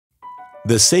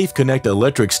The SafeConnect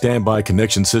electric standby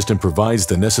connection system provides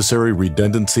the necessary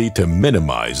redundancy to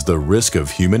minimize the risk of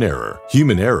human error.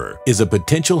 Human error is a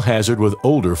potential hazard with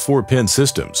older 4-pin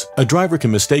systems. A driver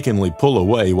can mistakenly pull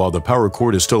away while the power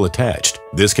cord is still attached.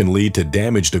 This can lead to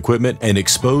damaged equipment and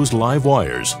exposed live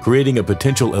wires, creating a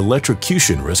potential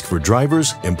electrocution risk for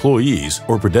drivers, employees,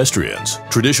 or pedestrians.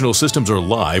 Traditional systems are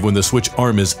live when the switch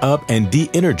arm is up and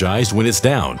de-energized when it's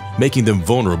down, making them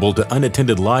vulnerable to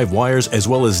unattended live wires as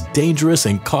well as dangerous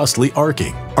and costly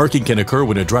arcing. Arcing can occur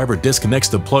when a driver disconnects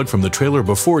the plug from the trailer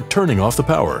before turning off the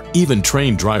power. Even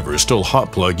trained drivers still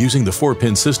hot plug using the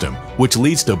 4-pin system, which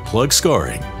leads to plug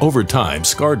scarring. Over time,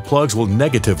 scarred plugs will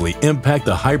negatively impact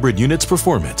the hybrid unit's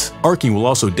performance. Arcing will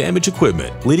also damage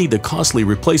equipment, leading to costly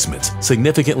replacements,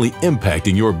 significantly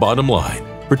impacting your bottom line.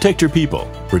 Protect your people,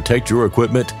 protect your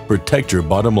equipment, protect your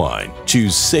bottom line.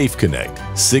 Choose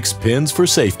SafeConnect. 6 pins for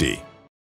safety.